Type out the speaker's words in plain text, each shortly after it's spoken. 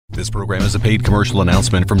This program is a paid commercial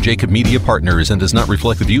announcement from Jacob Media Partners and does not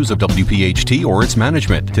reflect the views of WPHT or its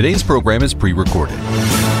management. Today's program is pre-recorded.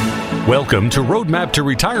 Welcome to Roadmap to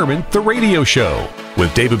Retirement, the radio show,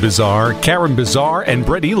 with David Bazaar, Karen Bazaar, and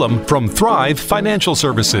Brett Elam from Thrive Financial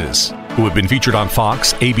Services, who have been featured on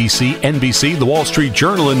Fox, ABC, NBC, The Wall Street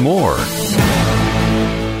Journal, and more.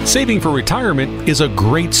 Saving for retirement is a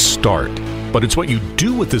great start, but it's what you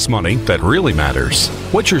do with this money that really matters.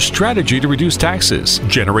 What's your strategy to reduce taxes,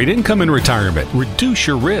 generate income in retirement, reduce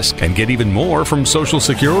your risk, and get even more from Social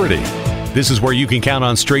Security? This is where you can count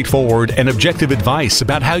on straightforward and objective advice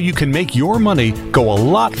about how you can make your money go a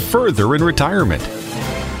lot further in retirement.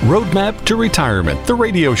 Roadmap to Retirement, the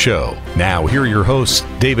radio show. Now, here are your hosts,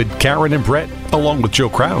 David, Karen, and Brett, along with Joe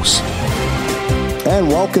Kraus. And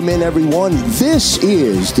welcome in, everyone. This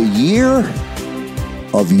is the year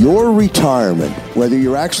of your retirement, whether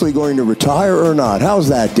you're actually going to retire or not. How's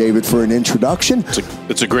that, David, for an introduction?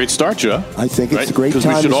 It's a great start, Joe. I think it's a great time.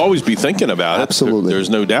 Because we should always be thinking about it. Absolutely. There's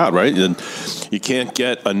no doubt, right? And you can't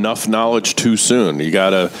get enough knowledge too soon.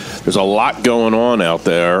 There's a lot going on out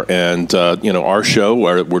there. And, our show,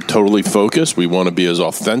 we're totally focused. We want to be as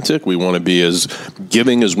authentic. We want to be as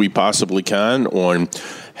giving as we possibly can on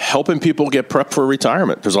helping people get prepped for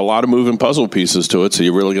retirement. There's a lot of moving puzzle pieces to it, so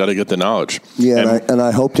you really got to get the knowledge. Yeah, and I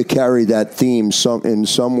hope to carry that theme in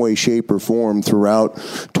some way, shape, or form throughout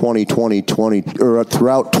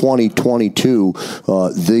 2022,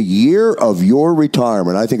 the year of your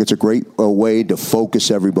retirement. I think it's a great way to focus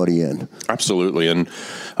everybody in. Absolutely, and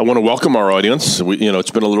I want to welcome our audience.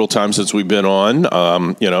 It's been a little time since we've been on.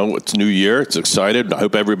 It's New Year. It's excited. I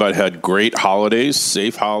hope everybody had great holidays,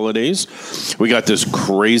 safe holidays. We got this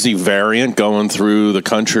crazy variant going through the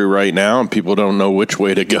country right now, and people don't know which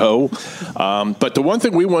way to go. But the one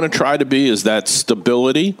thing we want to try to be is that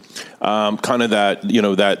stability, kind of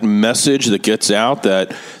that message that gets out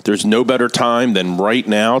that there's no better time than right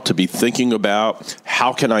now to be thinking about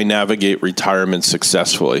how can I navigate retirement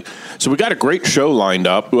successfully. So we got a great show lined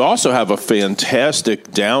up. We also have a fantastic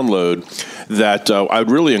download that I'd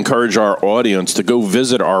really encourage our audience to go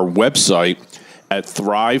visit our website at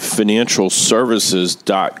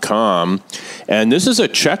thrivefinancialservices.com. And this is a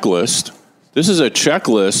checklist. This is a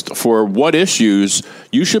checklist for what issues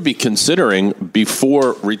you should be considering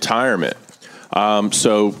before retirement.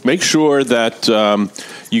 So make sure that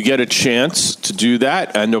you get a chance to do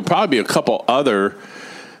that. And there'll probably be a couple other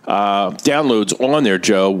downloads on there,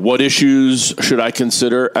 Joe. What issues should I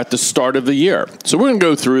consider at the start of the year? So we're going to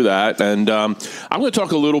go through that. And I'm going to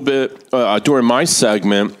talk a little bit during my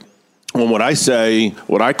segment on what I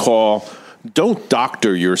call, don't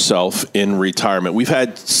doctor yourself in retirement. We've had,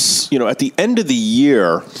 at the end of the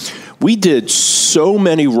year, we did so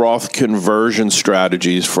many Roth conversion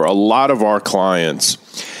strategies for a lot of our clients.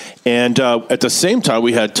 And at the same time,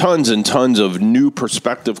 we had tons and tons of new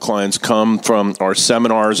prospective clients come from our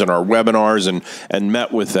seminars and our webinars and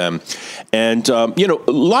met with them. And, a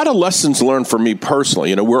lot of lessons learned for me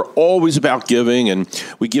personally. We're always about giving, and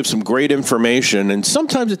we give some great information. And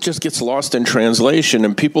sometimes it just gets lost in translation,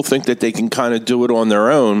 and people think that they can kind of do it on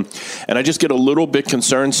their own. And I just get a little bit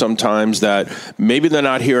concerned sometimes that maybe they're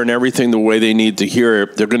not hearing everything the way they need to hear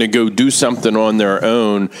it. They're going to go do something on their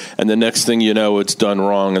own, and the next thing you know, it's done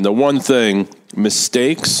wrong. And the one thing,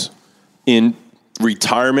 mistakes in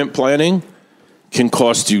retirement planning can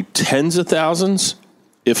cost you tens of thousands,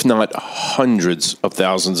 if not hundreds of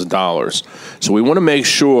thousands of dollars. So we want to make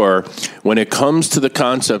sure when it comes to the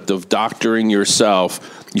concept of doctoring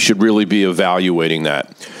yourself, you should really be evaluating that.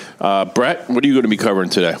 Brett, what are you going to be covering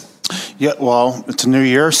today? Yeah, well, it's a new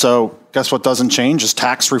year, so guess what doesn't change is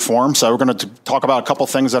tax reform. So we're going to talk about a couple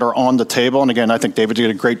things that are on the table. And again, I think David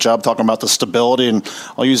did a great job talking about the stability, and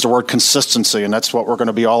I'll use the word consistency. And that's what we're going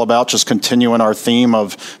to be all about, just continuing our theme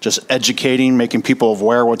of just educating, making people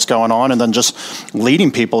aware of what's going on, and then just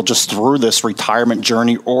leading people just through this retirement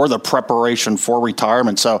journey or the preparation for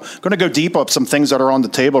retirement. So I'm going to go deep up some things that are on the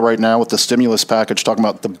table right now with the stimulus package, talking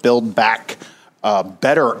about the Build Back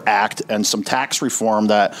Better Act and some tax reform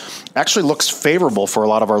that actually looks favorable for a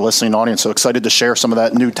lot of our listening audience. So excited to share some of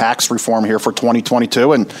that new tax reform here for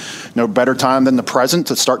 2022, and no better time than the present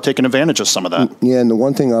to start taking advantage of some of that. Yeah, and the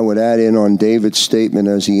one thing I would add in on David's statement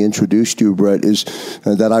as he introduced you, Brett, is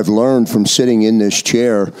that I've learned from sitting in this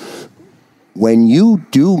chair, when you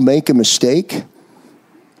do make a mistake,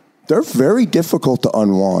 they're very difficult to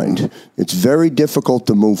unwind. It's very difficult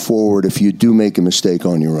to move forward if you do make a mistake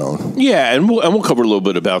on your own. Yeah, and we'll cover a little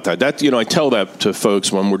bit about that. I tell that to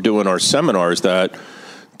folks when we're doing our seminars, that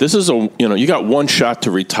this is you got one shot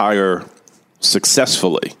to retire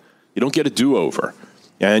successfully. You don't get a do-over.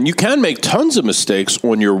 And you can make tons of mistakes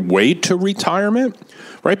on your way to retirement.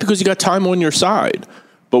 right? Because you got time on your side.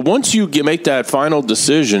 But once you make that final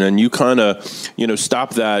decision and you kind of,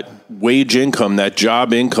 stop that wage income, that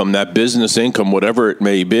job income, that business income, whatever it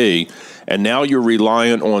may be, and now you're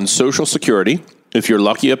reliant on Social Security, if you're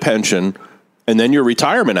lucky, a pension, and then your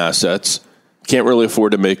retirement assets, can't really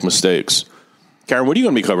afford to make mistakes. Karen, what are you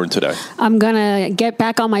going to be covering today? I'm going to get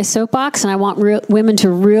back on my soapbox, and I want women to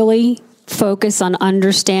really focus on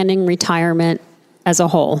understanding retirement as a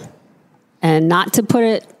whole. And not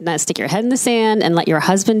stick your head in the sand and let your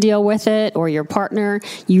husband deal with it or your partner.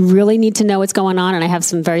 You really need to know what's going on. And I have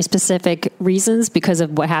some very specific reasons because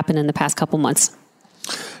of what happened in the past couple months.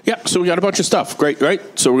 Yeah, so we got a bunch of stuff. Great, right?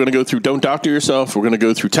 So we're going to go through Don't Doctor Yourself. We're going to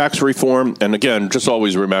go through tax reform. And again, just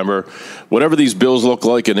always remember, whatever these bills look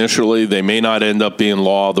like initially, they may not end up being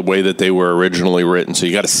law the way that they were originally written. So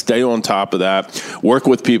you got to stay on top of that. Work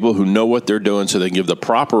with people who know what they're doing so they can give the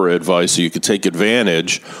proper advice so you can take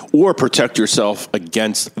advantage or protect yourself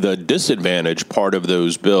against the disadvantage part of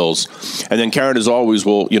those bills. And then Karen, as always,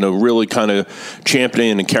 will really kind of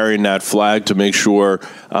championing and carrying that flag to make sure,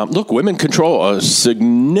 look, women control a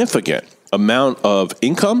significant amount of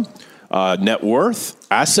income, net worth,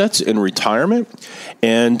 assets in retirement.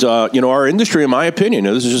 And, our industry, in my opinion,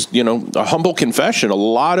 this is just, a humble confession. A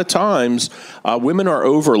lot of times women are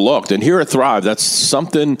overlooked. And here at Thrive, that's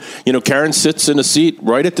something, Karen sits in a seat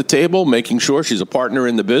right at the table, making sure she's a partner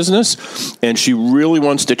in the business. And she really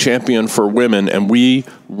wants to champion for women. And we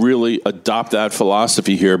really adopt that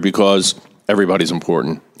philosophy here because everybody's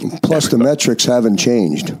important. Plus, the metrics haven't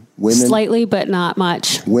changed. Women slightly, but not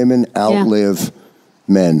much. Women outlive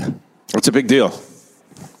men. It's a big deal.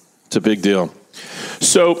 It's a big deal.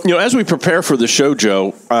 So, as we prepare for the show,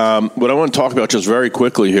 Joe, what I want to talk about just very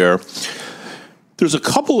quickly here, there's a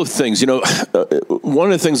couple of things.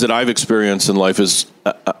 One of the things that I've experienced in life is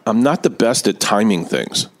I'm not the best at timing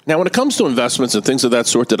things. Now, when it comes to investments and things of that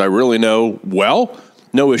sort that I really know well,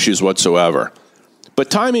 no issues whatsoever. But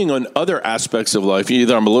timing on other aspects of life,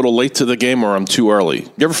 either I'm a little late to the game or I'm too early.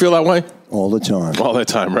 You ever feel that way? All the time. All the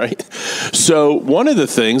time, right? So one of the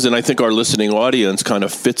things, and I think our listening audience kind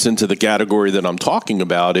of fits into the category that I'm talking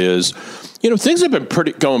about, is, things have been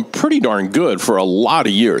going pretty darn good for a lot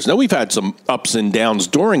of years. Now, we've had some ups and downs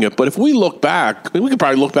during it, but if we look back, we could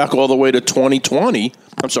probably look back all the way to 2000,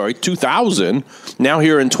 now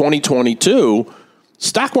here in 2022,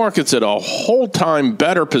 stock market's at a whole time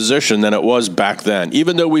better position than it was back then,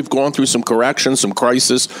 even though we've gone through some corrections, some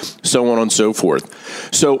crisis, so on and so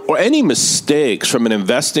forth. So any mistakes from an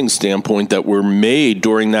investing standpoint that were made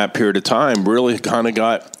during that period of time really kind of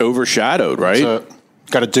got overshadowed, right? So,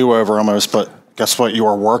 got a do-over almost, but guess what? You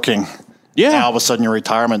are working. Yeah. Now all of a sudden your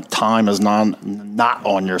retirement time is not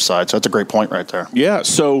on your side. So that's a great point right there. Yeah.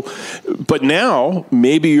 So, but now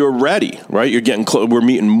maybe you're ready, right? You're getting close. We're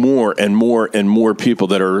meeting more and more and more people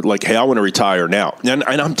that are like, hey, I want to retire now.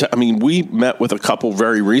 And we met with a couple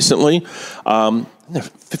very recently,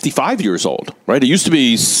 55 years old, right? It used to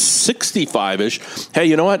be 65-ish. Hey,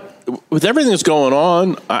 you know what? With everything that's going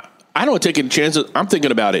on, I don't take any chances. I'm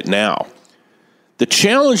thinking about it now. The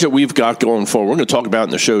challenge that we've got going forward, we're going to talk about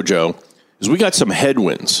in the show, Joe, is we got some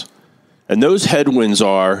headwinds. And those headwinds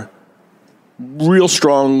are real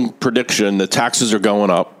strong prediction that taxes are going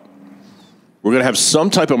up. We're going to have some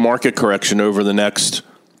type of market correction over the next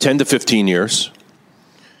 10 to 15 years.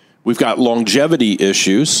 We've got longevity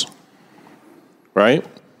issues, right?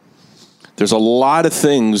 There's a lot of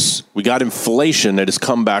things. We got inflation that has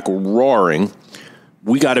come back roaring.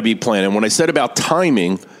 We got to be planning. When I said about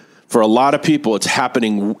timing, for a lot of people, it's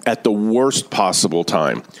happening at the worst possible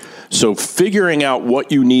time. So figuring out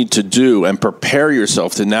what you need to do and prepare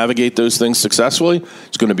yourself to navigate those things successfully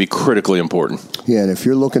is going to be critically important. Yeah, and if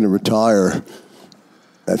you're looking to retire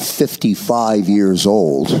at 55 years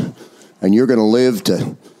old and you're going to live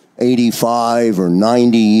to 85 or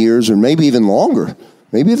 90 years or maybe even longer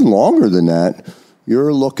than that,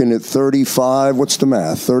 you're looking at 35, what's the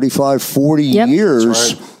math, 35, 40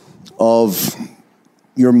 years of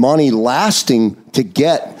your money lasting to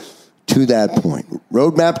get to that point.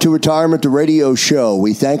 Roadmap to Retirement, the radio show.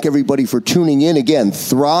 We thank everybody for tuning in. Again,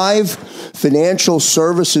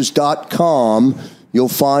 ThriveFinancialServices.com. You'll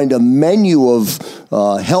find a menu of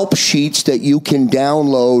help sheets that you can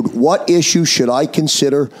download. What issue should I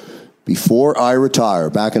consider before I retire?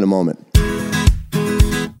 Back in a moment.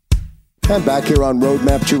 And back here on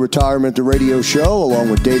Roadmap to Retirement, the radio show,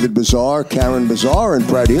 along with David Bazaar, Karen Bazaar, and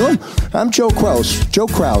Brad Elam. I'm Joe Kraus. Joe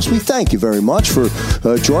Kraus, we thank you very much for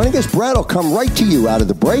joining us. Brad will come right to you out of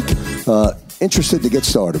the break. interested to get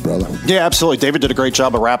started, brother. Yeah, absolutely. David did a great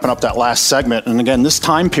job of wrapping up that last segment. And again, this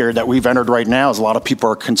time period that we've entered right now is a lot of people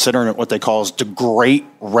are considering it what they call is the Great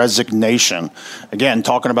Resignation. Again,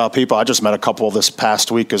 talking about people, I just met a couple this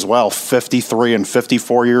past week as well, 53 and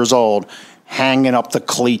 54 years old, hanging up the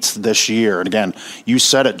cleats this year. And again, you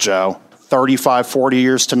said it, Joe, 35, 40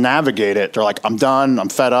 years to navigate it. They're like, I'm done, I'm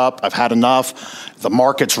fed up, I've had enough, the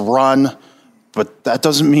market's run. But that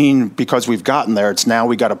doesn't mean because we've gotten there, it's now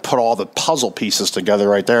we got to put all the puzzle pieces together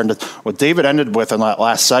right there. And what David ended with in that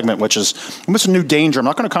last segment, which is almost a new danger I'm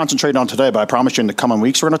not going to concentrate on today, but I promise you in the coming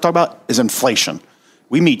weeks we're going to talk about, is inflation.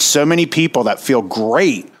 We meet so many people that feel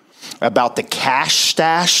great about the cash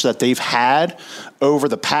stash that they've had over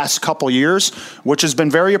the past couple years, which has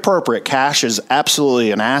been very appropriate. Cash is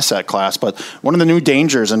absolutely an asset class, but one of the new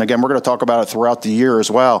dangers, and again, we're going to talk about it throughout the year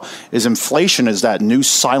as well, is inflation is that new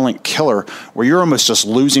silent killer where you're almost just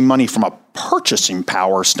losing money from a purchasing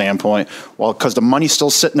power standpoint, well, because the money's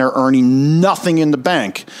still sitting there earning nothing in the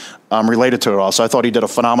bank. Related to it all. So I thought he did a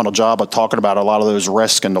phenomenal job of talking about a lot of those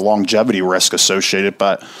risks and the longevity risk associated.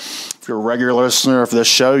 But if you're a regular listener of this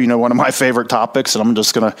show, you know one of my favorite topics, and I'm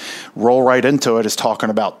just going to roll right into it, is talking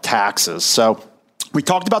about taxes. So we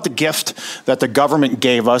talked about the gift that the government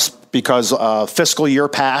gave us because fiscal year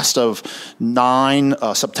passed of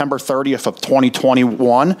September 30th of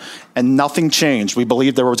 2021, and nothing changed. We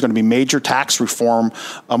believed there was going to be major tax reform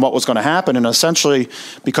on what was going to happen, and essentially,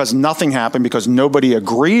 because nothing happened, because nobody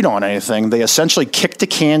agreed on anything, they essentially kicked the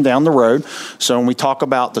can down the road. So when we talk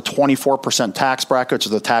about the 24% tax brackets,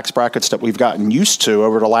 or the tax brackets that we've gotten used to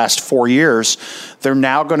over the last 4 years, they're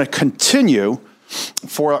now going to continue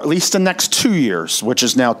for at least the next 2 years, which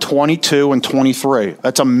is now 22 and 23.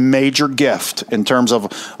 That's a major gift in terms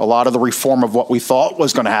of a lot of the reform of what we thought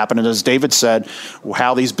was going to happen. And as David said,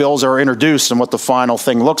 how these bills are introduced and what the final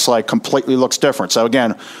thing looks like completely looks different. So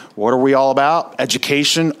again, what are we all about?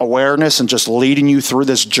 Education, awareness, and just leading you through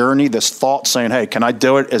this journey, this thought saying, hey, can I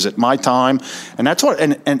do it? Is it my time? And that's what,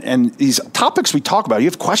 and these topics we talk about, you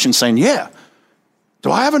have questions saying, yeah, do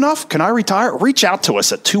I have enough? Can I retire? Reach out to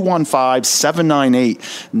us at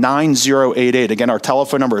 215-798-9088. Again, our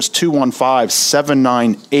telephone number is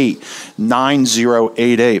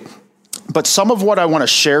 215-798-9088. But some of what I want to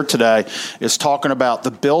share today is talking about the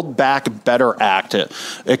Build Back Better Act.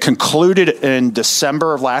 It concluded in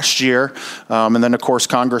December of last year. And then, of course,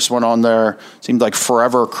 Congress went on their, seemed like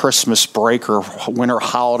forever Christmas break or winter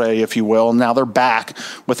holiday, if you will. And now they're back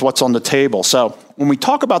with what's on the table. So when we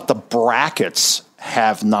talk about the brackets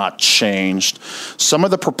have not changed, some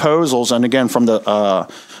of the proposals, and again, from the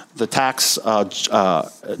Tax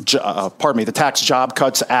Job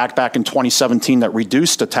Cuts Act back in 2017 that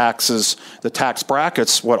reduced the tax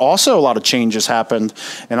brackets, what also a lot of changes happened,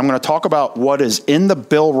 and I'm going to talk about what is in the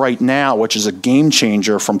bill right now, which is a game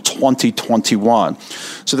changer from 2021.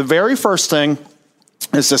 So the very first thing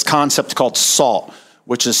is this concept called SALT,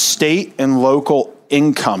 which is state and local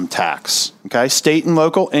income tax. Okay, state and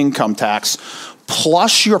local income tax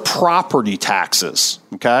plus your property taxes,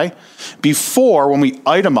 okay? Before, when we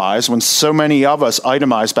itemized, when so many of us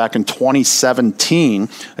itemized back in 2017,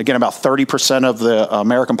 again, about 30% of the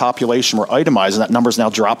American population were itemized, and that number's now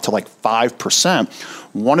dropped to like 5%.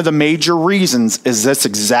 One of the major reasons is this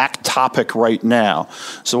exact topic right now.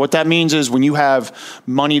 So what that means is when you have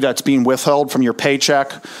money that's being withheld from your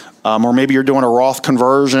paycheck, or maybe you're doing a Roth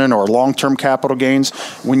conversion or long-term capital gains,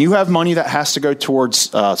 when you have money that has to go towards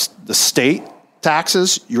the state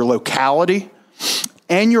taxes, your locality,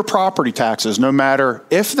 and your property taxes, no matter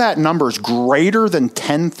if that number is greater than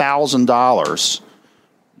 $10,000,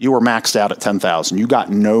 you were maxed out at $10,000. You got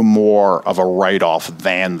no more of a write-off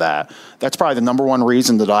than that. That's probably the number one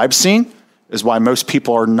reason that I've seen is why most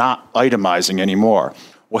people are not itemizing anymore.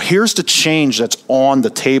 Well, here's the change that's on the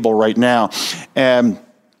table right now. And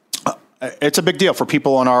it's a big deal for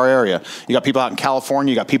people in our area. You got people out in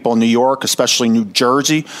California, you got people in New York, especially New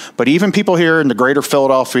Jersey, but even people here in the greater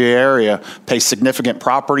Philadelphia area pay significant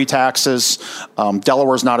property taxes.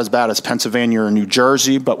 Delaware's not as bad as Pennsylvania or New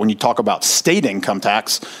Jersey, but when you talk about state income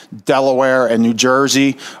tax, Delaware and New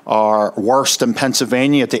Jersey are worse than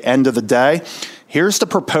Pennsylvania at the end of the day. Here's the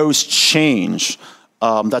proposed change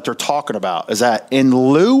that they're talking about, is that in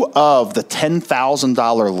lieu of the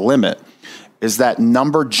 $10,000 limit, is that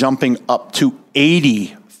number jumping up to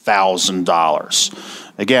 $80,000.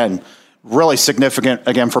 Again, really significant,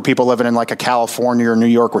 again, for people living in like a California or New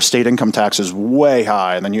York where state income tax is way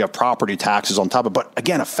high, and then you have property taxes on top of it. But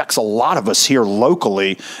again, affects a lot of us here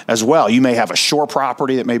locally as well. You may have a shore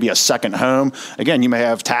property that may be a second home. Again, you may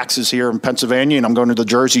have taxes here in Pennsylvania, and I'm going to the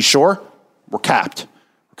Jersey Shore. We're capped.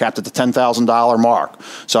 capped at the $10,000 mark.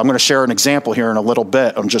 So I'm going to share an example here in a little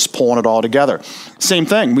bit. I'm just pulling it all together. Same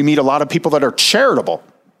thing. We meet a lot of people that are charitable,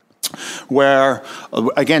 where,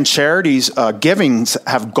 again, charities' givings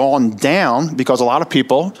have gone down because a lot of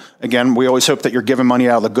people, again, we always hope that you're giving money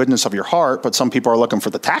out of the goodness of your heart, but some people are looking for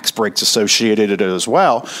the tax breaks associated with it as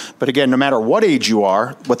well. But again, no matter what age you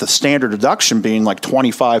are, with the standard deduction being like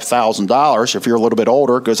 $25,000, if you're a little bit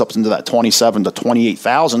older, it goes up into that $27,000 to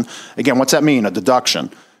 $28,000. Again, what's that mean? A deduction.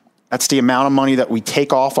 That's the amount of money that we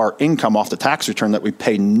take off our income off the tax return that we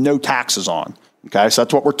pay no taxes on. Okay, so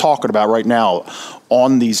that's what we're talking about right now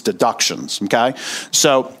on these deductions. Okay,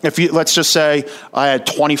 so if you, let's just say I had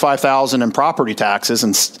 $25,000 in property taxes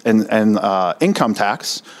and income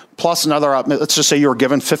tax, plus another, let's just say you were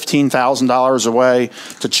giving $15,000 away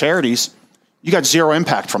to charities, you got zero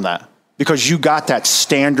impact from that because you got that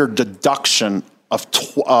standard deduction of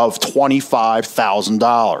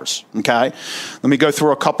 $25,000. Okay, let me go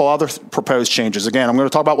through a couple other proposed changes. Again, I'm going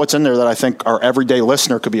to talk about what's in there that I think our everyday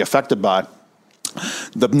listener could be affected by.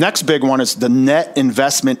 The next big one is the net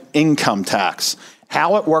investment income tax.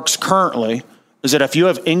 How it works currently is that if you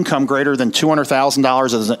have income greater than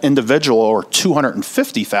 $200,000 as an individual or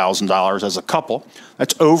 $250,000 as a couple,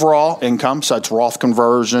 that's overall income, so that's Roth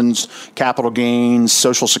conversions, capital gains,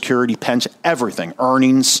 Social Security, pension, everything,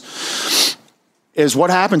 earnings, is what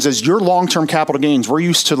happens is your long-term capital gains, we're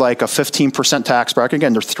used to like a 15% tax bracket.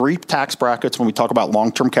 Again, there's 3 tax brackets when we talk about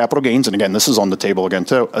long-term capital gains. And again, this is on the table again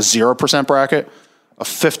too. A 0% bracket, a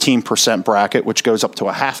 15% bracket, which goes up to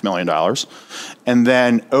 $500,000. And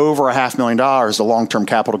then over $500,000, the long-term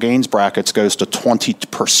capital gains brackets goes to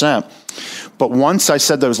 20%. But once I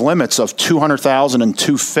said those limits of $200,000 and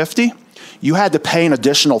 $250,000, you had to pay an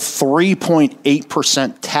additional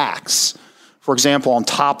 3.8% tax. For example, on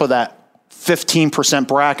top of that 15%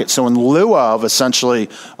 bracket. So in lieu of essentially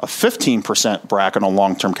a 15% bracket on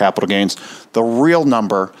long-term capital gains, the real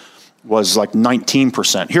number was like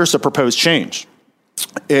 19%. Here's the proposed change.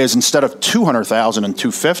 Is instead of $200,000 and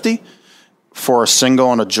 $250,000 for a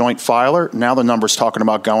single and a joint filer, now the number's talking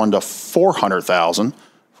about going to $400,000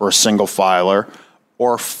 for a single filer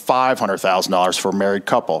or $500,000 for a married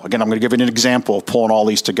couple. Again, I'm going to give you an example of pulling all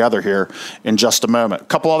these together here in just a moment. A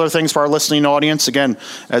couple other things for our listening audience. Again,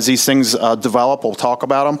 as these things develop, we'll talk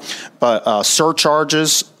about them. But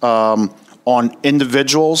surcharges on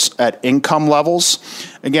individuals at income levels.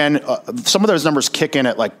 Again, some of those numbers kick in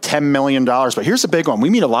at like $10 million. But here's the big one. We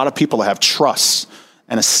meet a lot of people that have trusts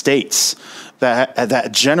and estates that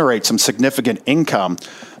generate some significant income.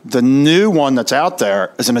 The new one that's out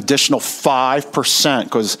there is an additional 5%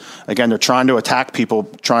 because, again, they're trying to attack people,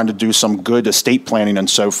 trying to do some good estate planning and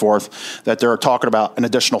so forth, that they're talking about an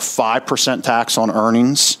additional 5% tax on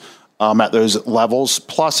earnings at those levels.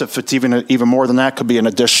 Plus, if it's even more than that, could be an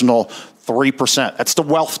additional 3%. That's the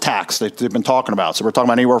wealth tax that they've been talking about. So we're talking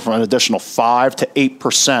about anywhere from an additional 5 to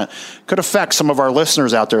 8%. Could affect some of our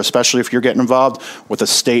listeners out there, especially if you're getting involved with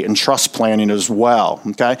estate and trust planning as well.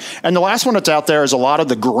 Okay. And the last one that's out there is a lot of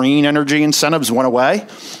the green energy incentives went away.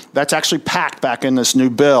 That's actually packed back in this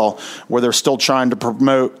new bill where they're still trying to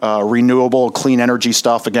promote renewable, clean energy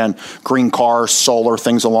stuff. Again, green cars, solar,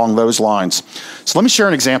 things along those lines. So let me share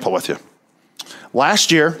an example with you.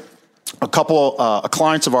 Last year, a couple of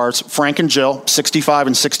clients of ours, Frank and Jill, 65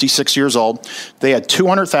 and 66 years old, they had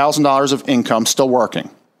 $200,000 of income still working,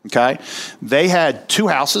 okay? They had 2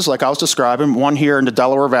 houses, like I was describing, one here in the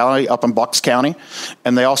Delaware Valley up in Bucks County,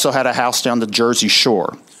 and they also had a house down the Jersey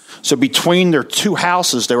Shore. So between their 2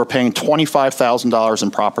 houses, they were paying $25,000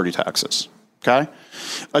 in property taxes, okay?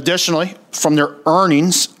 Additionally, from their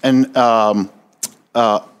earnings and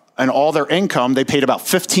all their income, they paid about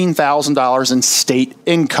 $15,000 in state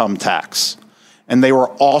income tax. And they were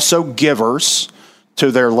also givers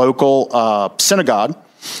to their local synagogue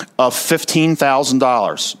of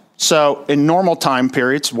 $15,000. So in normal time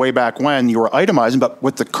periods, way back when, you were itemizing, but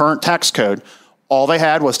with the current tax code, all they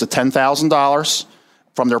had was the $10,000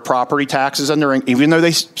 from their property taxes and their income. Even though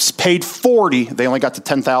they paid $40,000, they only got the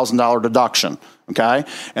 $10,000 deduction, okay?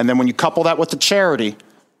 And then when you couple that with the charity,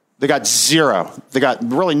 they got zero. They got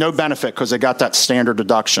really no benefit because they got that standard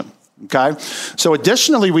deduction, okay? So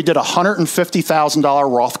additionally, we did a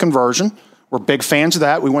 $150,000 Roth conversion. We're big fans of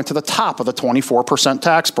that. We went to the top of the 24%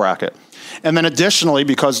 tax bracket. And then additionally,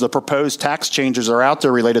 because the proposed tax changes are out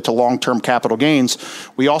there related to long-term capital gains,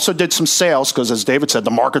 we also did some sales because, as David said,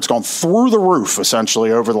 the market's gone through the roof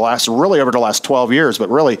essentially over the last 12 years, but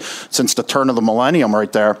really since the turn of the millennium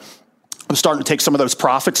right there. I'm starting to take some of those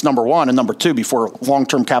profits, number one, and number two, before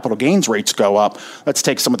long-term capital gains rates go up, let's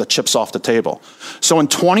take some of the chips off the table. So in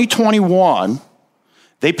 2021,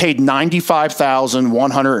 they paid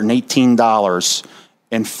 $95,118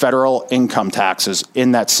 in federal income taxes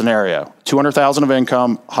in that scenario. $200,000 of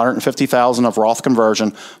income, $150,000 of Roth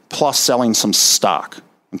conversion, plus selling some stock.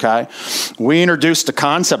 Okay, we introduced the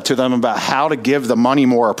concept to them about how to give the money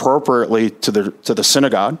more appropriately to the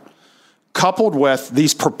synagogue, coupled with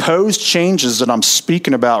these proposed changes that I'm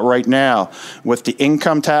speaking about right now with the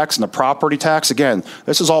income tax and the property tax. Again,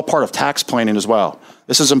 this is all part of tax planning as well.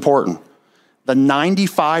 This is important. The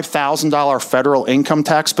 $95,000 federal income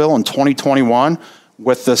tax bill in 2021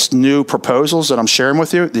 with this new proposals that I'm sharing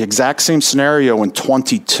with you, the exact same scenario in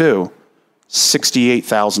 22,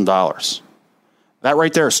 $68,000. That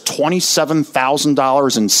right there is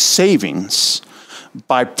 $27,000 in savings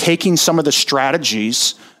by taking some of the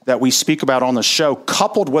strategies that we speak about on the show,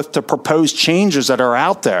 coupled with the proposed changes that are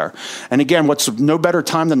out there. And again, what's no better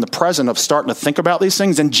time than the present of starting to think about these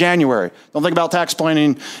things in January. Don't think about tax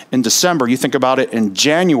planning in December. You think about it in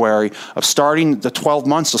January of starting the 12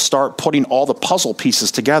 months to start putting all the puzzle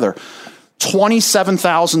pieces together.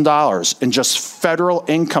 $27,000 in just federal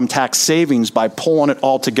income tax savings by pulling it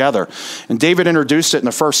all together. And David introduced it in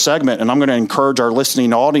the first segment, and I'm going to encourage our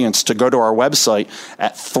listening audience to go to our website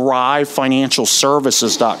at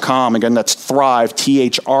thrivefinancialservices.com. Again, that's Thrive,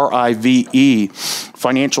 Thrive,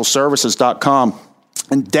 financialservices.com.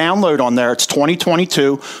 And download on there, it's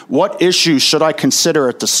 2022. What issues should I consider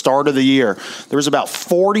at the start of the year? There's about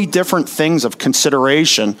 40 different things of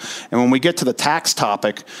consideration. And when we get to the tax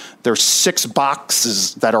topic, there's 6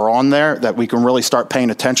 boxes that are on there that we can really start paying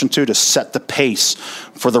attention to set the pace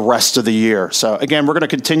for the rest of the year. So again, we're going to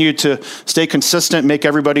continue to stay consistent, make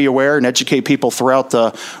everybody aware, and educate people throughout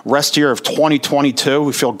the rest year of 2022.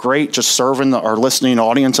 We feel great just serving our listening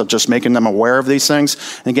audience of just making them aware of these things.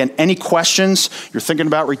 And again, any questions, you're thinking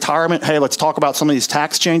about retirement, hey, let's talk about some of these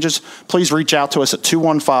tax changes, please reach out to us at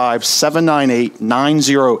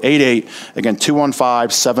 215-798-9088. Again,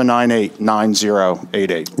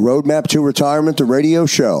 215-798-9088. Roadmap to Retirement, the radio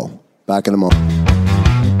show. Back in a moment.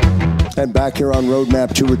 And back here on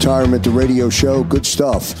Roadmap to Retirement, the radio show. Good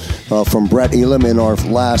stuff from Brett Elam in our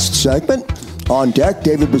last segment. On deck,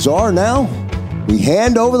 David Bazaar. Now, we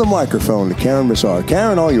hand over the microphone to Karen Bazaar.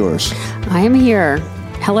 Karen, all yours. I am here.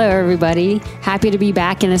 Hello, everybody. Happy to be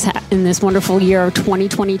back in this wonderful year of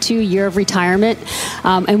 2022, year of retirement.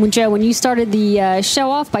 And when Joe, when you started the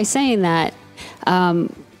show off by saying that,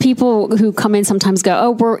 people who come in sometimes go,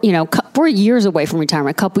 "Oh, we're years away from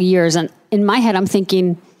retirement, a couple years." And in my head, I'm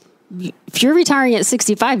thinking, if you're retiring at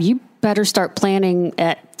 65, you better start planning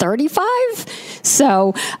at 35.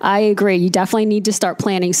 So I agree. You definitely need to start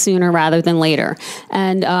planning sooner rather than later.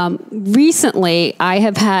 And recently, I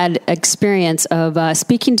have had experience of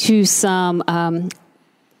speaking to some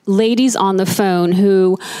ladies on the phone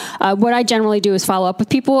who, what I generally do is follow up with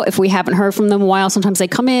people. If we haven't heard from them in a while, sometimes they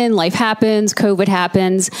come in, life happens, COVID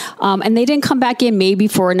happens, and they didn't come back in maybe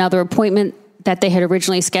for another appointment that they had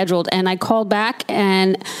originally scheduled. And I called back,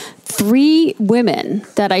 and 3 women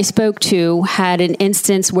that I spoke to had an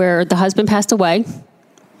instance where the husband passed away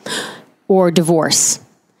or divorce.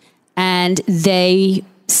 And they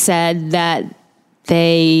said that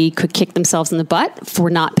they could kick themselves in the butt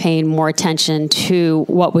for not paying more attention to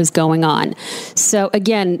what was going on. So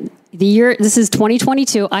again, this is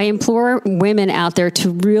 2022. I implore women out there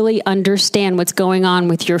to really understand what's going on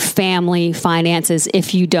with your family finances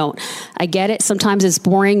if you don't. I get it. Sometimes it's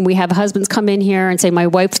boring. We have husbands come in here and say, my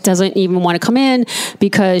wife doesn't even want to come in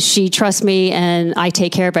because she trusts me and I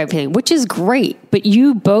take care of everything, which is great. But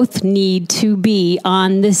you both need to be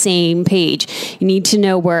on the same page. You need to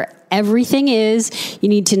know where everything is. You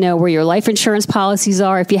need to know where your life insurance policies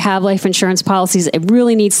are. If you have life insurance policies, it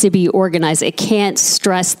really needs to be organized. It can't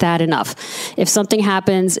stress that enough. If something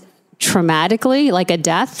happens traumatically, like a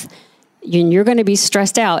death, you're going to be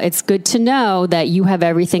stressed out. It's good to know that you have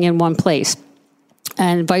everything in one place.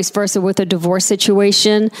 And vice versa with a divorce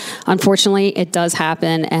situation. Unfortunately, it does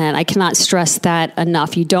happen, and I cannot stress that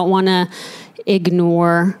enough. You don't want to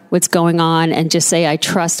ignore what's going on and just say, I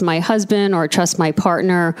trust my husband or trust my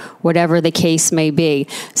partner, whatever the case may be.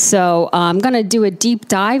 So I'm going to do a deep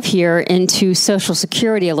dive here into Social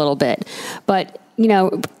Security a little bit. But,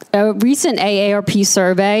 a recent AARP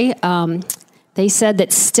survey, they said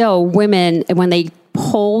that still women, when they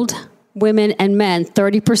polled women and men,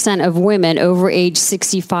 30% of women over age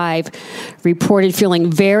 65 reported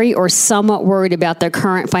feeling very or somewhat worried about their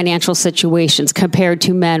current financial situations compared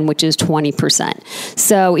to men, which is 20%.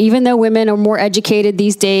 So even though women are more educated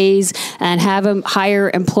these days and have a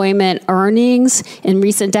higher employment earnings in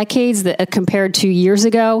recent decades compared to years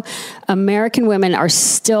ago, American women are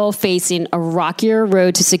still facing a rockier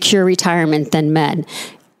road to secure retirement than men.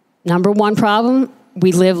 Number one problem,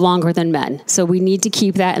 we live longer than men. So we need to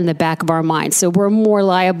keep that in the back of our mind. So we're more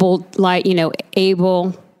liable,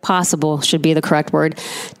 possible should be the correct word,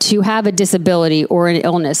 to have a disability or an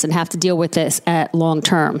illness and have to deal with this at long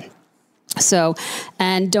term. So,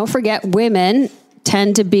 and don't forget, women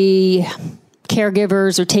tend to be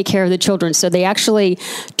caregivers or take care of the children. So they actually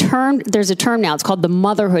there's a term now, it's called the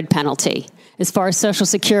motherhood penalty as far as Social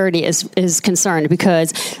Security is concerned,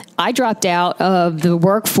 because I dropped out of the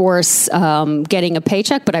workforce getting a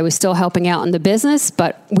paycheck, but I was still helping out in the business,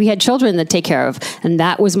 but we had children to take care of, and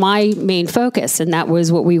that was my main focus, and that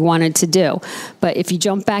was what we wanted to do. But if you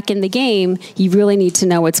jump back in the game, you really need to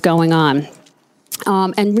know what's going on.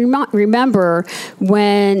 And remember,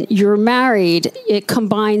 when you're married, it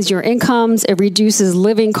combines your incomes, it reduces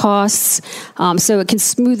living costs, so it can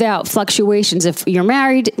smooth out fluctuations. If you're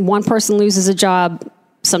married, one person loses a job,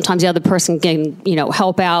 sometimes the other person can,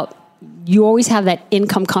 help out. You always have that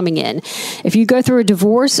income coming in. If you go through a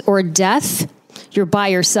divorce or a death, you're by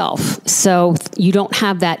yourself. So you don't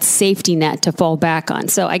have that safety net to fall back on.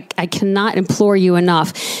 So I cannot implore you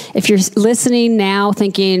enough. If you're listening now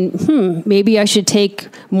thinking, maybe I should take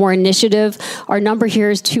more initiative, our number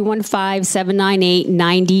here is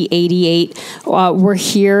 215-798-9088. We're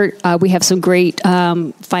here. We have some great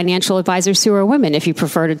financial advisors who are women. If you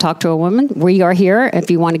prefer to talk to a woman, we are here.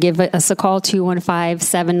 If you want to give us a call,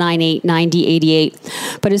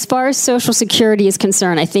 215-798-9088. But as far as Social Security is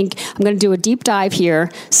concerned, I think I'm going to do a deep dive here.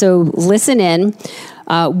 So listen in.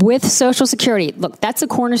 With Social Security, look, that's a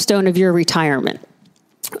cornerstone of your retirement.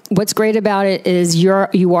 What's great about it is you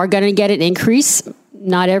are going to get an increase,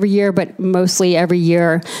 not every year, but mostly every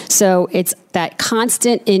year. So it's that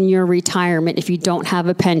constant in your retirement if you don't have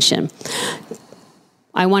a pension.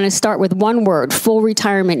 I want to start with one word, full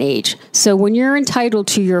retirement age. So when you're entitled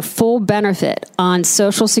to your full benefit on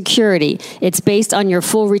Social Security, it's based on your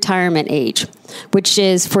full retirement age, which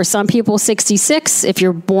is for some people 66 if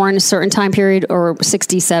you're born a certain time period, or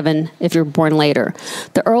 67 if you're born later.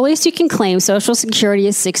 The earliest you can claim Social Security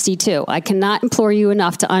is 62. I cannot implore you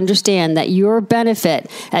enough to understand that your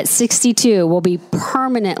benefit at 62 will be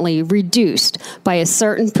permanently reduced by a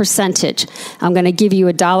certain percentage. I'm going to give you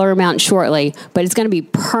a dollar amount shortly, but it's going to be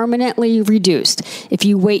permanently reduced. If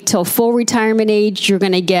you wait till full retirement age, you're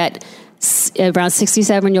going to get around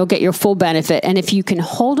 67, you'll get your full benefit. And if you can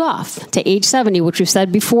hold off to age 70, which we've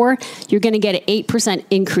said before, you're going to get an 8%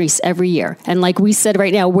 increase every year. And like we said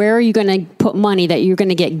right now, where are you going to put money that you're going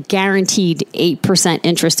to get guaranteed 8%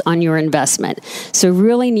 interest on your investment? So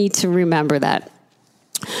really need to remember that.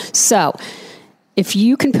 So if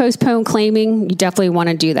you can postpone claiming, you definitely want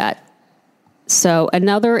to do that. So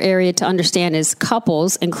another area to understand is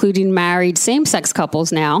couples, including married same-sex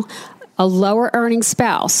couples now, a lower earning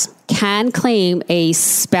spouse can claim a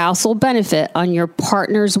spousal benefit on your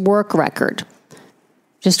partner's work record.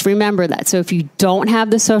 Just remember that. So if you don't have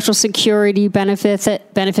the Social Security benefit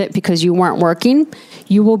because you weren't working,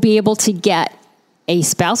 you will be able to get a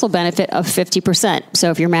spousal benefit of 50%. So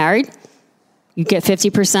if you're married, you get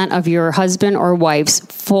 50% of your husband or wife's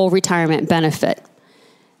full retirement benefit.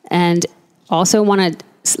 And also want to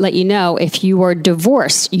let you know, if you are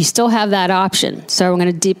divorced, you still have that option. So we're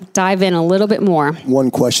going to dive in a little bit more.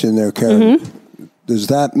 One question there, Karen. Mm-hmm. Does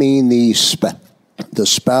that mean the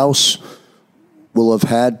spouse will have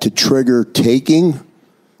had to trigger taking?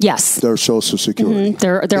 Yes. Their Social Security?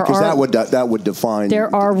 Mm-hmm. Because that would define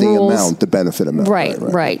there are the rules. amount, the benefit amount.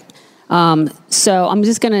 Right. So I'm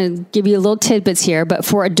just going to give you a little tidbits here. But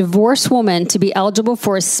for a divorced woman to be eligible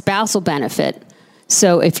for a spousal benefit,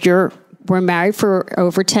 so if we're married for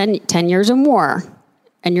over 10 years or more,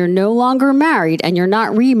 and you're no longer married and you're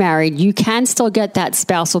not remarried, you can still get that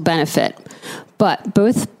spousal benefit. But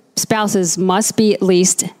both spouses must be at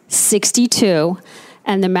least 62,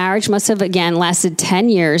 and the marriage must have, again, lasted 10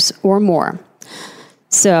 years or more.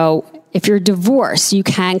 So if you're divorced, you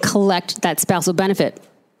can collect that spousal benefit.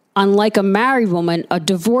 Unlike a married woman, a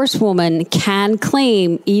divorced woman can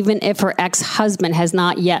claim even if her ex-husband has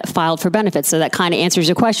not yet filed for benefits. So that kind of answers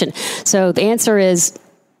your question. So the answer is,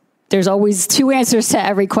 there's always two answers to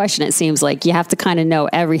every question, it seems like. You have to kind of know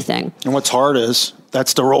everything. And what's hard is,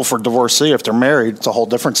 that's the rule for divorcee. If they're married, it's a whole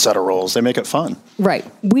different set of rules. They make it fun. Right.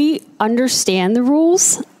 We understand the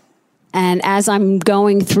rules. And as I'm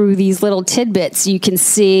going through these little tidbits, you can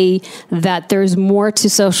see that there's more to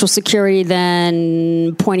Social Security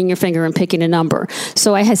than pointing your finger and picking a number.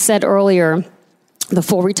 So I had said earlier, the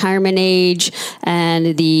full retirement age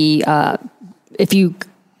and the if you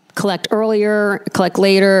collect earlier, collect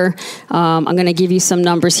later. I'm going to give you some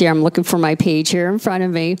numbers here. I'm looking for my page here in front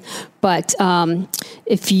of me. But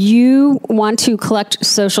if you want to collect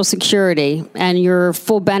Social Security and your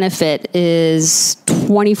full benefit is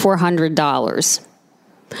 $2,400,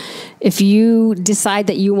 if you decide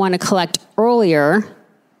that you want to collect earlier,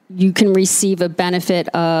 you can receive a benefit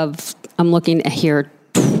of, I'm looking here,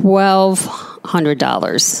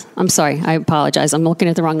 $1,200. I'm sorry, I apologize. I'm looking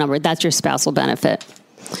at the wrong number. That's your spousal benefit.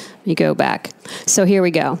 Let me go back. So here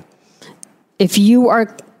we go. If you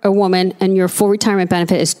are a woman and your full retirement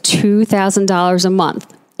benefit is $2,000 a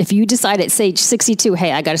month, if you decide at age 62,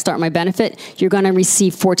 hey, I got to start my benefit, you're going to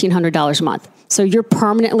receive $1,400 a month. So you're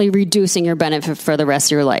permanently reducing your benefit for the rest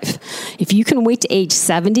of your life. If you can wait to age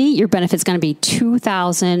 70, your benefit's going to be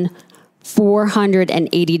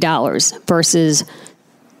 $2,480 versus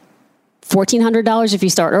 $1,400 if you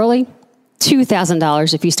start early,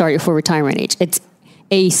 $2,000 if you start your full retirement age. It's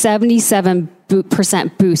a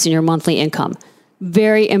 77% boost in your monthly income.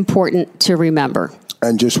 Very important to remember.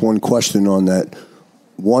 And just one question on that.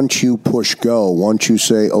 Once you push go, once you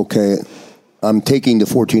say, okay, I'm taking the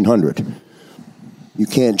 $1,400, you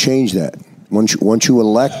can't change that. Once you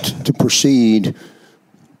elect to proceed,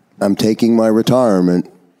 I'm taking my retirement,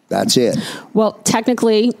 that's it. Well,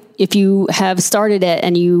 technically, if you have started it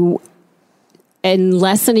and you, in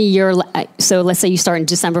less than a year, so let's say you start in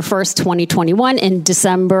December 1st, 2021, in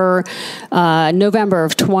November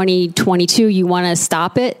of 2022, you want to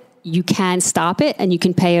stop it, you can stop it and you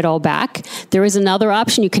can pay it all back. There is another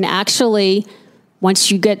option. You can actually,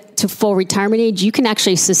 once you get to full retirement age, you can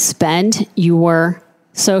actually suspend your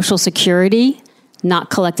Social Security, not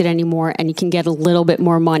collect it anymore, and you can get a little bit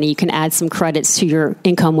more money. You can add some credits to your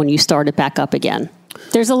income when you start it back up again.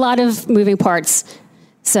 There's a lot of moving parts.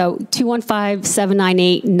 So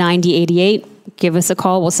 215-798-9088. Give us a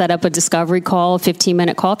call. We'll set up a discovery call, a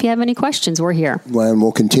 15-minute call. If you have any questions, we're here. And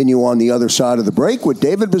we'll continue on the other side of the break with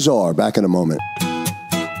David Bazaar. Back in a moment.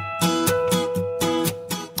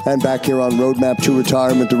 And back here on Roadmap to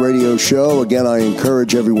Retirement, the radio show. Again, I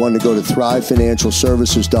encourage everyone to go to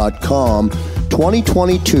thrivefinancialservices.com.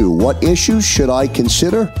 2022, what issues should I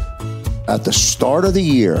consider at the start of the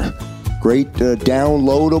year? Great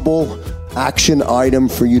downloadable action item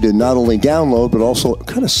for you to not only download, but also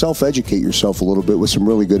kind of self-educate yourself a little bit with some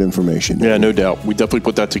really good information. Yeah, no doubt. We definitely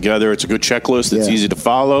put that together. It's a good checklist. It's easy to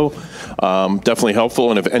follow. Definitely helpful.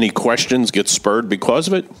 And if any questions get spurred because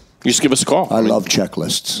of it, you just give us a call. I love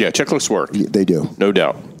checklists. Yeah, checklists work. Yeah, they do. No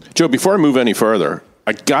doubt. Joe, before I move any further,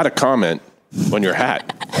 I got a comment on your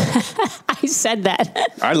hat. I said that.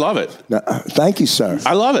 I love it. Thank you, sir.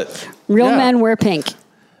 I love it. Real men wear pink.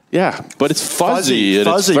 Yeah, but it's fuzzy and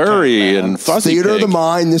fuzzy it's furry pink, and fuzzy Theater pink. of the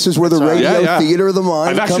mind. This is where the radio theater of the mind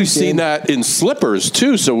I've actually seen that in slippers,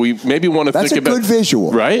 too, so we maybe want to think about... That's a good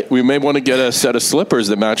visual. Right? We may want to get a set of slippers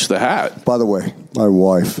that match the hat. By the way, my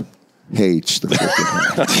wife hates the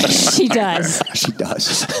freaking hat. She does. She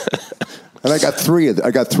does. And I got three of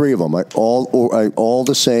them. All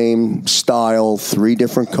the same style, 3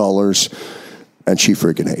 different colors, and she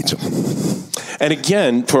freaking hates them. And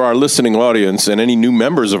again, for our listening audience and any new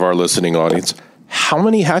members of our listening audience, how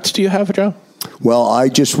many hats do you have, Joe? Well, I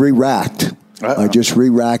just re-racked. I just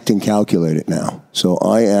re-racked and calculated now. So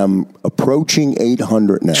I am approaching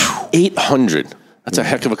 800 now. 800. That's a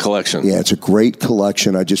heck of a collection. Yeah, it's a great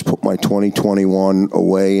collection. I just put my 2021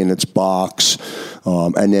 away in its box,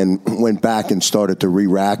 and then went back and started to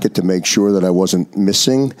re-rack it to make sure that I wasn't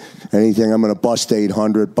missing anything. I'm going to bust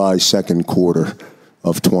 800 by second quarter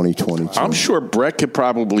of 2022. I'm sure Brett could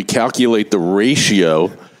probably calculate the ratio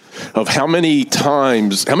of how many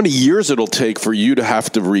years it'll take for you to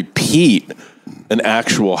have to repeat an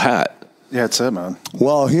actual hat. Yeah, that's it, man.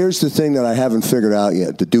 Well, here's the thing that I haven't figured out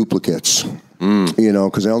yet, the duplicates.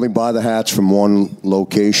 Because I only buy the hats from one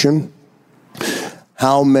location.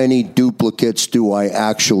 How many duplicates do I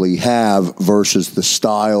actually have versus the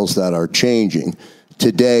styles that are changing?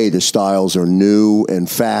 Today, the styles are new and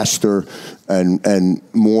faster and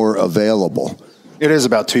more available. It is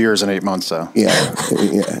about 2 years and 8 months, though.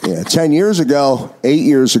 Yeah. 10 years ago, 8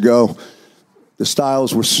 years ago, the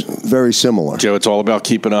styles were very similar. Joe, it's all about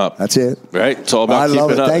keeping up. That's it. Right? It's all about keeping up.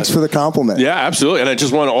 I love it. Thanks for the compliment. Yeah, absolutely. And I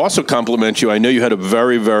just want to also compliment you. I know you had a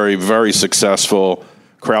very, very, very successful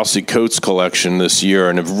Krause Coats collection this year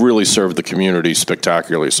and have really served the community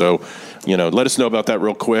spectacularly. So let us know about that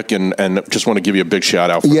real quick, and just want to give you a big shout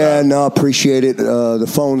out for that. Yeah, no, appreciate it.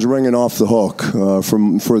 The phone's ringing off the hook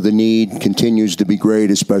for the need continues to be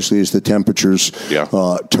great, especially as the temperatures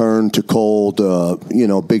turn to cold.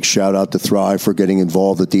 Big shout out to Thrive for getting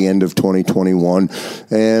involved at the end of 2021,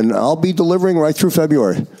 and I'll be delivering right through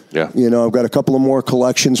February. Yeah. I've got a couple of more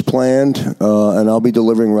collections planned, and I'll be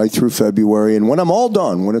delivering right through February. And when I'm all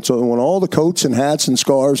done, when all the coats and hats and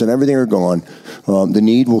scarves and everything are gone, the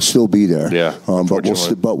need will still be there. Yeah.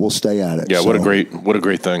 But we'll stay at it. Yeah. So. What a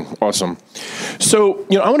great thing. Awesome. So,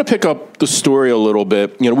 I want to pick up the story a little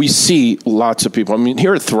bit. We see lots of people. I mean,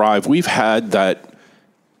 here at Thrive, we've had that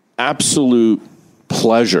absolute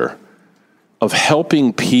pleasure of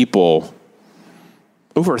helping people,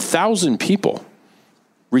 over 1,000 people,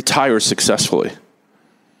 retire successfully.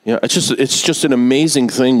 It's just an amazing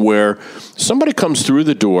thing where somebody comes through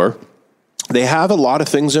the door, they have a lot of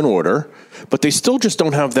things in order, but they still just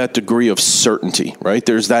don't have that degree of certainty, right?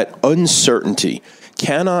 There's that uncertainty.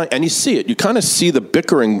 And you see it. You kind of see the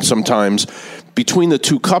bickering sometimes between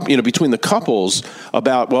the between the couples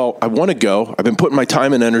about, well, I want to go. I've been putting my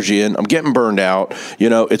time and energy in. I'm getting burned out.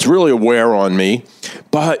 It's really a wear on me.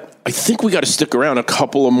 But I think we got to stick around a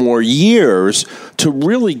couple of more years to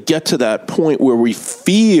really get to that point where we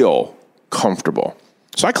feel comfortable.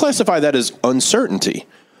 So I classify that as uncertainty,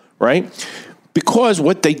 right? Because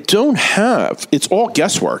what they don't have, it's all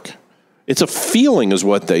guesswork. It's a feeling is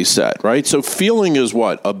what they said, right? So feeling is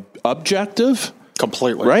what? Objective?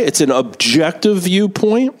 Completely. Right? It's an objective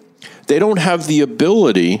viewpoint. They don't have the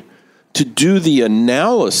ability to do the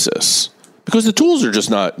analysis because the tools are just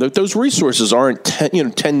not, those resources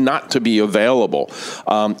tend not to be available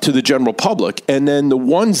to the general public. And then the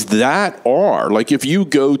ones that are, like if you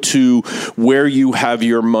go to where you have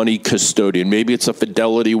your money custodian, maybe it's a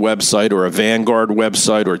Fidelity website or a Vanguard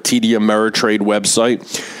website or a TD Ameritrade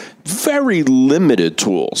website, very limited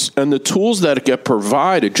tools. And the tools that get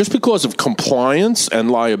provided, just because of compliance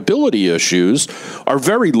and liability issues, are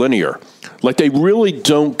very linear. Like they really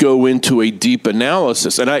don't go into a deep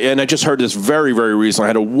analysis. And I just heard this very, very recently. I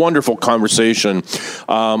had a wonderful conversation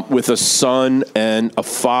with a son and a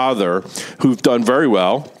father who've done very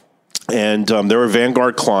well. And they're a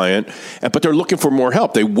Vanguard client, but they're looking for more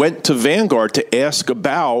help. They went to Vanguard to ask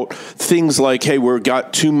about things like, hey, we've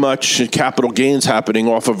got too much capital gains happening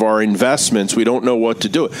off of our investments. We don't know what to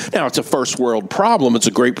do. Now, it's a first world problem. It's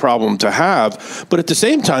a great problem to have. But at the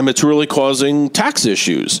same time, it's really causing tax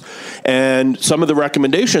issues. And some of the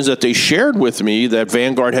recommendations that they shared with me that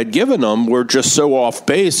Vanguard had given them were just so off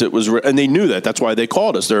base. And they knew that. That's why they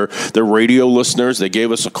called us. They're radio listeners. They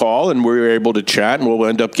gave us a call, and we were able to chat, and we'll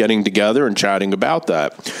end up getting together and chatting about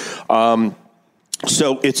that.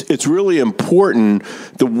 So it's really important.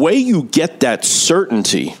 The way you get that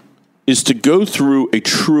certainty is to go through a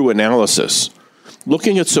true analysis.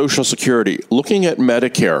 Looking at Social Security, looking at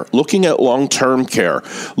Medicare, looking at long-term care,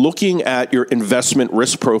 looking at your investment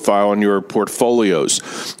risk profile in your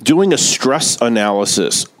portfolios, doing a stress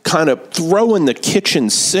analysis, kind of throwing the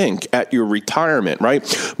kitchen sink at your retirement,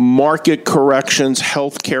 right? Market corrections,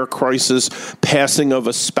 healthcare crisis, passing of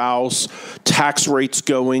a spouse, tax rates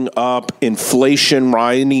going up, inflation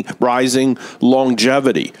rising,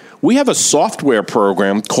 longevity. We have a software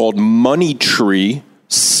program called MoneyTree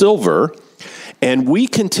Silver, and we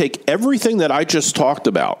can take everything that I just talked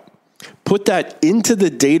about, put that into the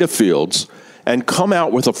data fields, and come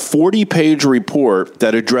out with a 40-page report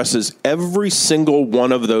that addresses every single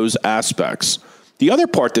one of those aspects. The other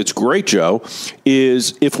part that's great, Joe,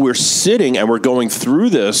 is if we're sitting and we're going through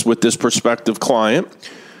this with this prospective client,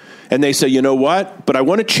 and they say, you know what, but I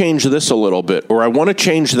want to change this a little bit, or I want to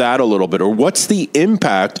change that a little bit, or what's the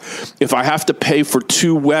impact if I have to pay for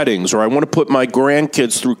 2 weddings, or I want to put my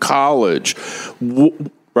grandkids through college,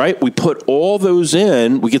 right? We put all those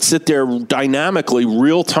in. We could sit there dynamically,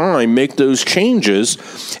 real time, make those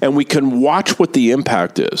changes, and we can watch what the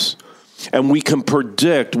impact is. And we can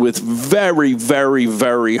predict with very, very,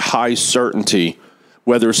 very high certainty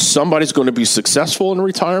whether somebody's going to be successful in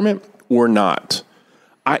retirement or not.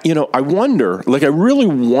 I really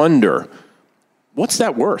wonder, what's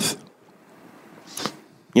that worth?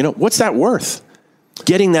 What's that worth?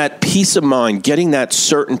 Getting that peace of mind, getting that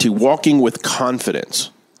certainty, walking with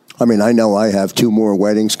confidence. I mean, I know I have 2 more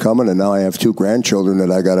weddings coming, and now I have 2 grandchildren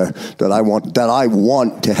that I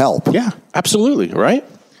want to help. Yeah, absolutely, right?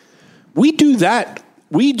 We do that.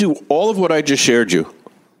 We do all of what I just shared you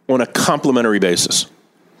on a complimentary basis.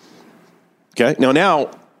 Okay?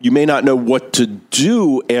 Now, you may not know what to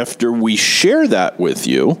do after we share that with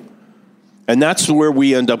you. And that's where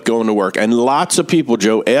we end up going to work. And lots of people,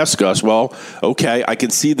 Joe, ask us, well, okay, I can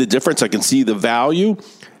see the difference. I can see the value.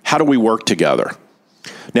 how do we work together?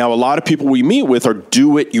 Now, a lot of people we meet with are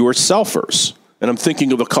do-it-yourselfers. And I'm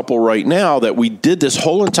thinking of a couple right now that we did this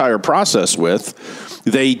whole entire process with.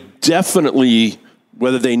 They definitely,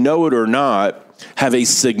 whether they know it or not, have a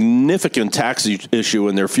significant tax issue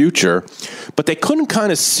in their future, but they couldn't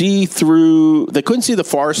kind of see they couldn't see the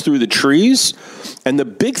forest through the trees. And the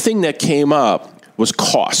big thing that came up was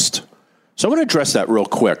cost. So I want to address that real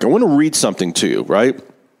quick. I want to read something to you, right?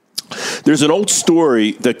 There's an old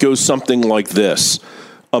story that goes something like this.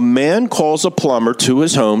 A man calls a plumber to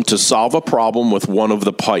his home to solve a problem with one of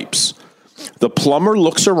the pipes. The plumber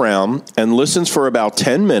looks around and listens for about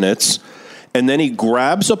 10 minutes, and then he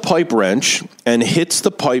grabs a pipe wrench and hits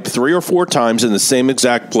the pipe 3 or 4 times in the same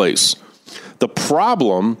exact place. The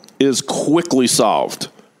problem is quickly solved.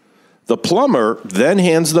 The plumber then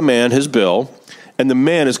hands the man his bill, and the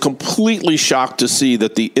man is completely shocked to see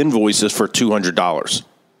that the invoice is for $200.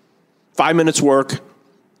 5 minutes work,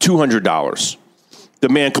 $200. The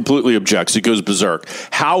man completely objects. He goes berserk.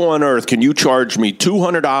 How on earth can you charge me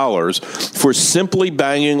 $200 for simply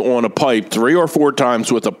banging on a pipe 3 or 4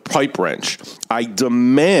 times with a pipe wrench? I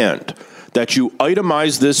demand that you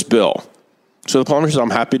itemize this bill. So the plumber says, I'm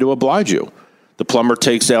happy to oblige you. The plumber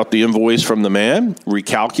takes out the invoice from the man,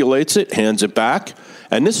 recalculates it, hands it back.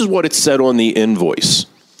 And this is what it said on the invoice.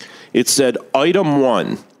 It said, item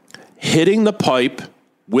 1, hitting the pipe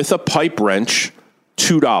with a pipe wrench,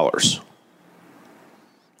 $2.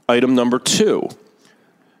 Item number 2,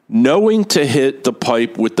 knowing to hit the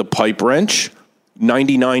pipe with the pipe wrench,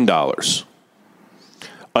 $99.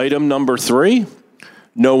 Item number 3,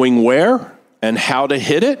 knowing where and how to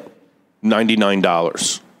hit it,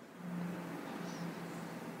 $99.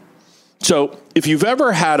 So if you've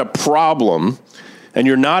ever had a problem and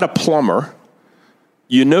you're not a plumber,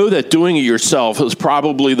 you know that doing it yourself is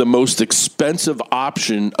probably the most expensive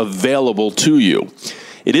option available to you.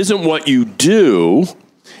 It isn't what you do,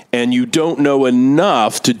 and you don't know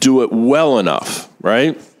enough to do it well enough,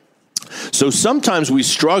 right? So sometimes we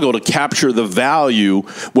struggle to capture the value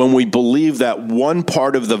when we believe that one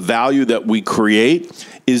part of the value that we create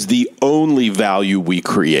is the only value we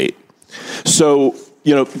create. So,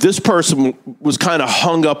 this person was kind of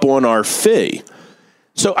hung up on our fee.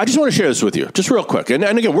 So I just want to share this with you, just real quick. And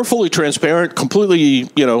again, we're fully transparent, completely,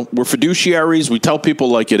 we're fiduciaries. We tell people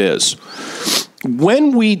like it is.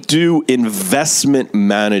 When we do investment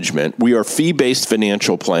management, we are fee-based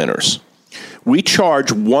financial planners. We charge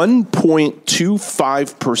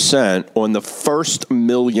 1.25% on the first $1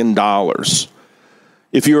 million.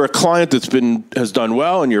 If you're a client has done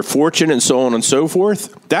well and you're fortunate and so on and so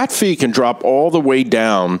forth, that fee can drop all the way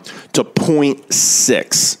down to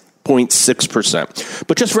 0.6%.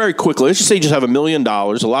 But just very quickly, let's just say you just have $1 million.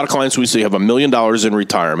 A lot of clients we see have $1 million in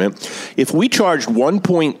retirement. If we charged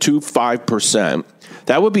 1.25%,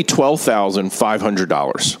 that would be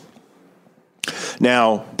 $12,500.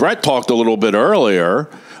 Now, Brett talked a little bit earlier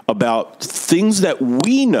about things that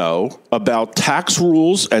we know about tax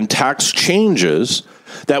rules and tax changes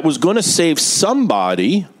that was going to save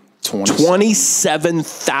somebody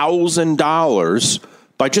 $27,000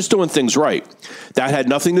 by just doing things right. That had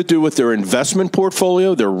nothing to do with their investment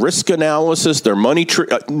portfolio, their risk analysis, their money tree,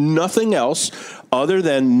 nothing else other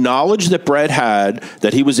than knowledge that Brett had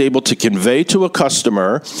that he was able to convey to a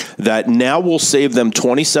customer that now will save them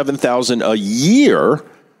 $27,000 a year,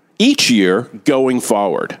 each year going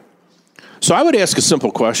forward. So I would ask a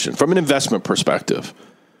simple question from an investment perspective.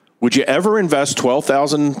 Would you ever invest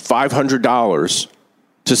 $12,500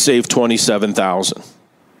 to save $27,000?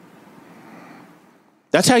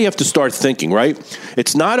 That's how you have to start thinking, right?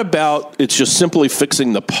 It's just simply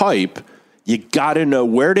fixing the pipe. You got to know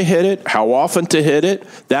where to hit it, how often to hit it.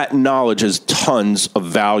 That knowledge has tons of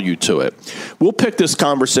value to it. We'll pick this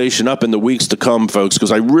conversation up in the weeks to come, folks,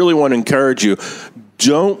 because I really want to encourage you.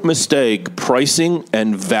 Don't mistake pricing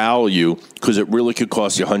and value because it really could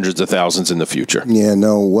cost you hundreds of thousands in the future. Yeah,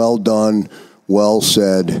 no, well done, well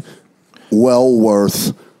said, well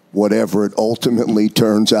worth whatever it ultimately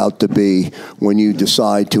turns out to be when you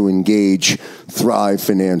decide to engage Thrive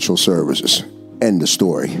Financial Services. End of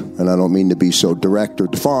story. And I don't mean to be so direct or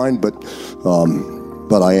defined, but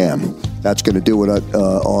I am. That's going to do it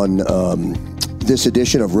on this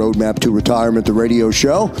edition of Roadmap to Retirement, the radio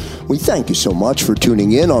show. We thank you so much for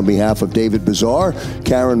tuning in. On behalf of David Bazaar,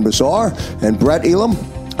 Karen Bazaar, and Brett Elam,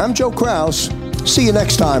 I'm Joe Kraus. See you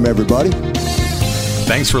next time, everybody.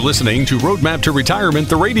 Thanks for listening to Roadmap to Retirement,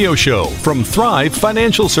 the radio show from Thrive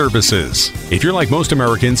Financial Services. If you're like most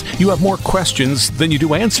Americans, you have more questions than you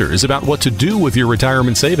do answers about what to do with your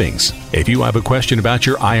retirement savings. If you have a question about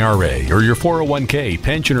your IRA or your 401k,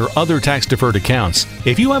 pension, or other tax-deferred accounts,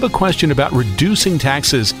 if you have a question about reducing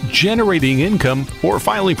taxes, generating income, or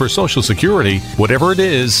filing for Social Security, whatever it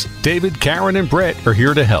is, David, Karen, and Brett are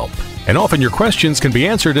here to help. And often your questions can be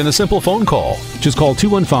answered in a simple phone call. Just call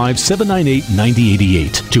 215-798-9088.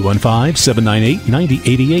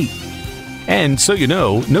 215-798-9088. And so you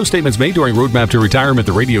know, no statements made during Roadmap to Retirement,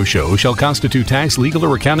 the radio show, shall constitute tax, legal,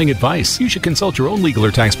 or accounting advice. You should consult your own legal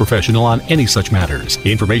or tax professional on any such matters.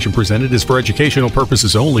 The information presented is for educational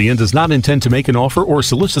purposes only and does not intend to make an offer or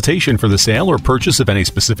solicitation for the sale or purchase of any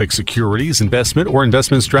specific securities, investment, or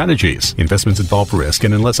investment strategies. Investments involve risk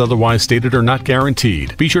and, unless otherwise stated, are not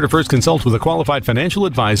guaranteed. Be sure to first consult with a qualified financial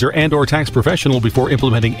advisor and or tax professional before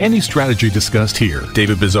implementing any strategy discussed here.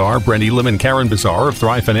 David Bizarre, Brent Elam, and Karen Bizarre of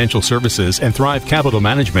Thrive Financial Services and Thrive Capital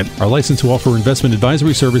Management are licensed to offer investment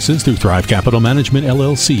advisory services through Thrive Capital Management,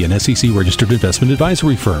 LLC, an SEC-registered investment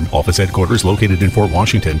advisory firm. Office headquarters located in Fort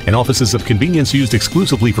Washington, and offices of convenience used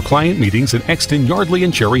exclusively for client meetings in Exton, Yardley,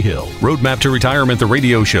 and Cherry Hill. Roadmap to Retirement, the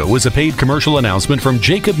radio show, is a paid commercial announcement from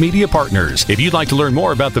Jacob Media Partners. If you'd like to learn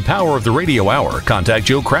more about the power of the radio hour, contact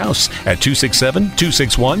Joe Kraus at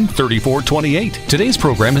 267-261-3428. Today's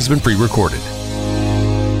program has been pre-recorded.